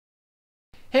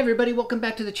Hey everybody, welcome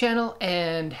back to the channel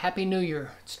and Happy New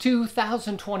Year. It's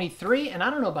 2023 and I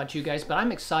don't know about you guys, but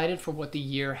I'm excited for what the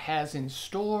year has in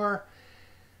store.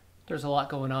 There's a lot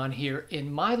going on here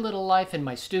in my little life, in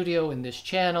my studio, in this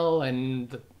channel,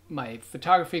 and my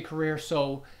photography career.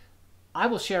 So I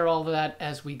will share all of that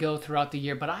as we go throughout the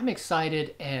year, but I'm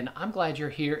excited and I'm glad you're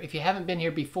here. If you haven't been here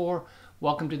before,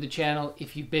 welcome to the channel.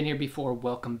 If you've been here before,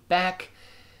 welcome back.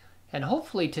 And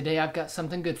hopefully today I've got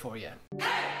something good for you.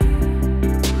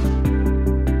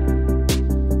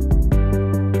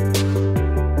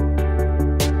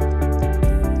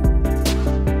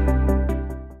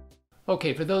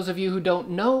 Okay, for those of you who don't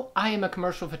know, I am a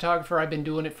commercial photographer. I've been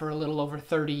doing it for a little over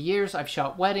 30 years. I've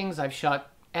shot weddings, I've shot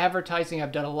advertising,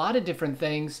 I've done a lot of different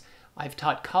things. I've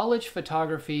taught college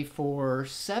photography for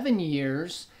 7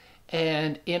 years,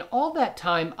 and in all that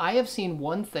time, I have seen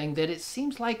one thing that it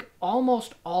seems like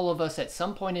almost all of us at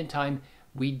some point in time,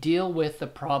 we deal with the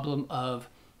problem of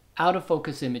out of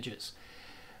focus images.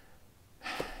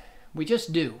 We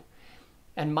just do.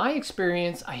 And my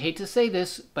experience, I hate to say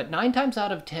this, but 9 times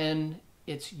out of 10,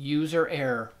 it's user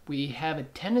error. We have a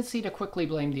tendency to quickly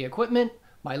blame the equipment.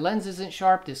 My lens isn't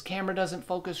sharp, this camera doesn't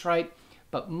focus right,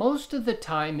 but most of the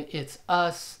time it's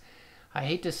us. I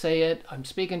hate to say it, I'm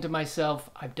speaking to myself,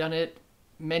 I've done it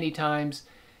many times.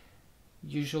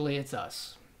 Usually it's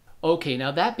us. Okay,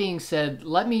 now that being said,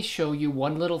 let me show you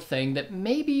one little thing that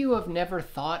maybe you have never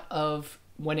thought of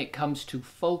when it comes to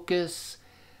focus.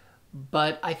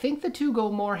 But I think the two go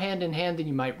more hand in hand than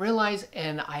you might realize,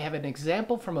 and I have an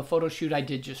example from a photo shoot I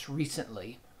did just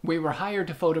recently. We were hired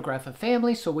to photograph a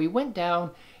family, so we went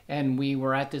down and we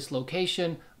were at this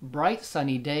location, bright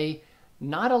sunny day,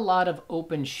 not a lot of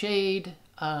open shade.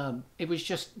 It was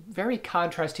just very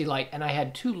contrasty light, and I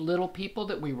had 2 little people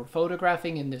that we were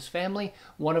photographing in this family.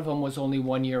 One of them was only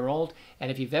 1 year old, and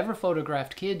if you've ever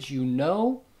photographed kids, you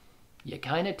know you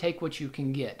kind of take what you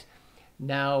can get.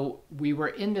 Now, we were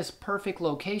in this perfect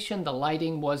location. The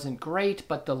lighting wasn't great,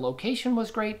 but the location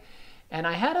was great. And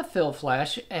I had a fill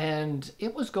flash and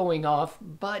it was going off,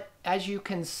 but as you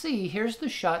can see, here's the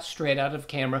shot straight out of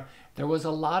camera. There was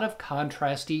a lot of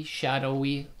contrasty,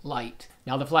 shadowy light.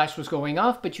 Now the flash was going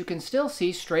off, but you can still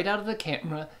see straight out of the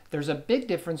camera, there's a big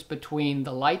difference between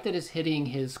the light that is hitting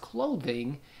his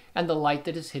clothing and the light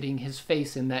that is hitting his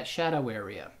face in that shadow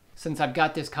area. Since I've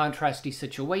got this contrasty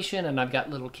situation and I've got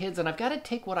little kids and I've got to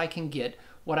take what I can get,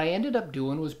 what I ended up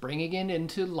doing was bringing it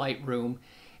into Lightroom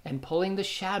and pulling the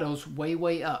shadows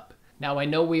way up. Now I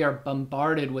know we are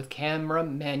bombarded with camera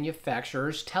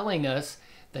manufacturers telling us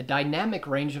the dynamic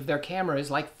range of their camera is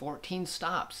like 14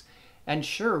 stops. And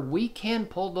sure, we can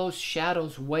pull those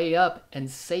shadows way up and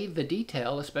save the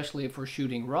detail, especially if we're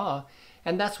shooting raw,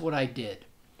 and that's what I did.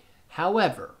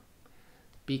 However,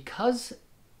 because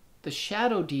the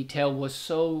shadow detail was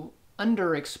so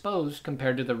underexposed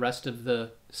compared to the rest of the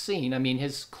scene. I mean,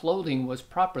 his clothing was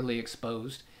properly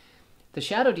exposed. The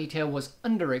shadow detail was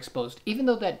underexposed. Even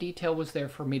though that detail was there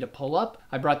for me to pull up,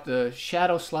 I brought the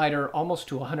shadow slider almost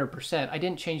to 100%. I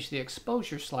didn't change the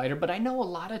exposure slider, but I know a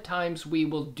lot of times we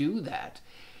will do that.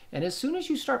 And as soon as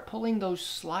you start pulling those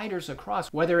sliders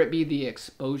across, whether it be the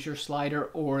exposure slider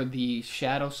or the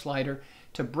shadow slider,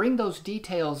 to bring those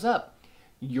details up,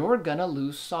 you're gonna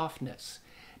lose softness.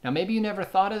 Now maybe you never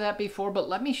thought of that before, but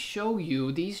let me show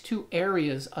you these 2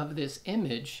 areas of this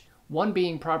image, one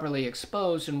being properly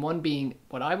exposed and one being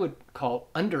what I would call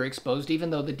underexposed,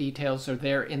 even though the details are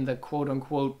there in the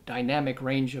quote-unquote dynamic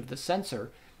range of the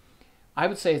sensor. I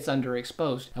would say it's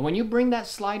underexposed. And when you bring that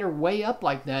slider way up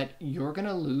like that, you're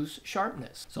gonna lose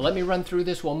sharpness. So let me run through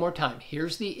this one more time.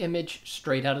 Here's the image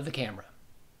straight out of the camera.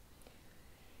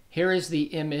 Here is the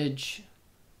image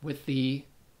with the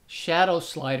shadow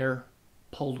slider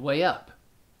pulled way up.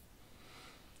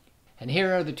 And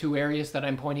here are the 2 areas that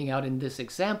I'm pointing out in this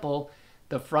example.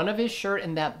 The front of his shirt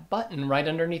and that button right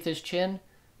underneath his chin,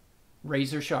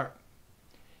 razor sharp.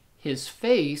 His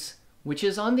face, which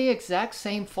is on the exact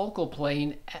same focal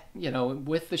plane, you know,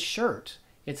 with the shirt.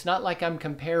 It's not like I'm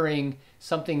comparing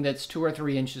something that's 2 or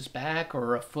 3 inches back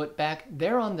or a foot back.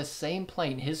 They're on the same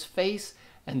plane. His face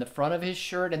and the front of his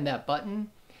shirt and that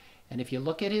button. And if you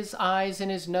look at his eyes and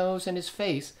his nose and his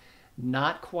face,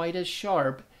 not quite as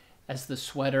sharp as the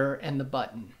sweater and the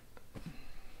button.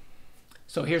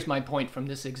 So here's my point from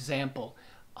this example.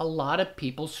 A lot of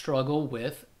people struggle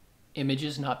with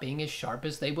images not being as sharp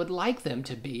as they would like them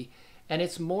to be. And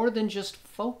it's more than just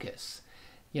focus.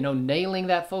 You know, nailing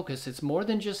that focus. It's more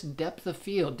than just depth of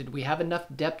field. Did we have enough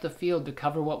depth of field to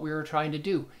cover what we were trying to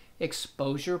do?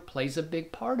 Exposure plays a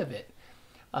big part of it.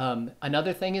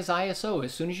 Another thing is ISO.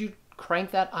 As soon as you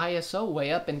crank that ISO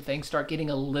way up and things start getting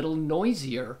a little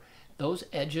noisier, those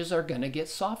edges are going to get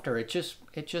softer. It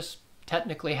just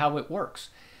technically how it works.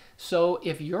 So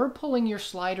if you're pulling your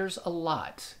sliders a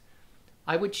lot,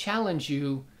 I would challenge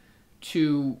you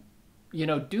to,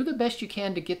 do the best you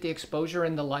can to get the exposure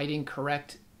and the lighting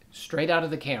correct straight out of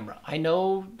the camera. I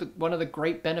know one of the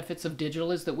great benefits of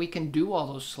digital is that we can do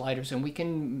all those sliders and we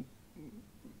can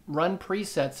run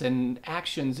presets and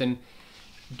actions and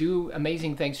do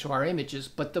amazing things to our images.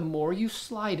 But the more you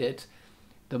slide it,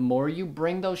 the more you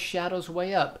bring those shadows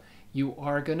way up, you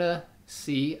are gonna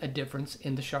see a difference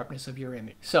in the sharpness of your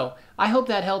image. So I hope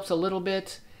that helps a little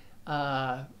bit.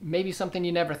 Maybe something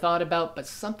you never thought about, but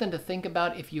something to think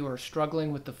about if you are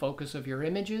struggling with the focus of your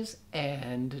images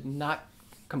and not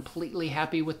completely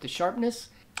happy with the sharpness.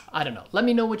 I don't know. Let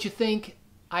me know what you think.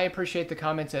 I appreciate the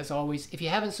comments as always. If you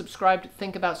haven't subscribed,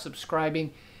 think about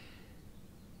subscribing.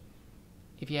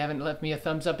 If you haven't left me a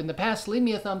thumbs up in the past, leave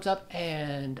me a thumbs up,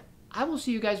 and I will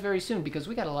see you guys very soon because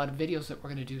we got a lot of videos that we're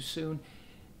going to do soon.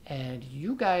 And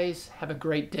you guys have a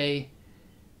great day.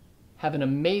 Have an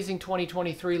amazing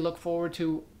 2023. Look forward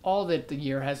to all that the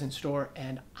year has in store,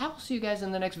 and I will see you guys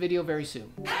in the next video very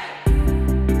soon.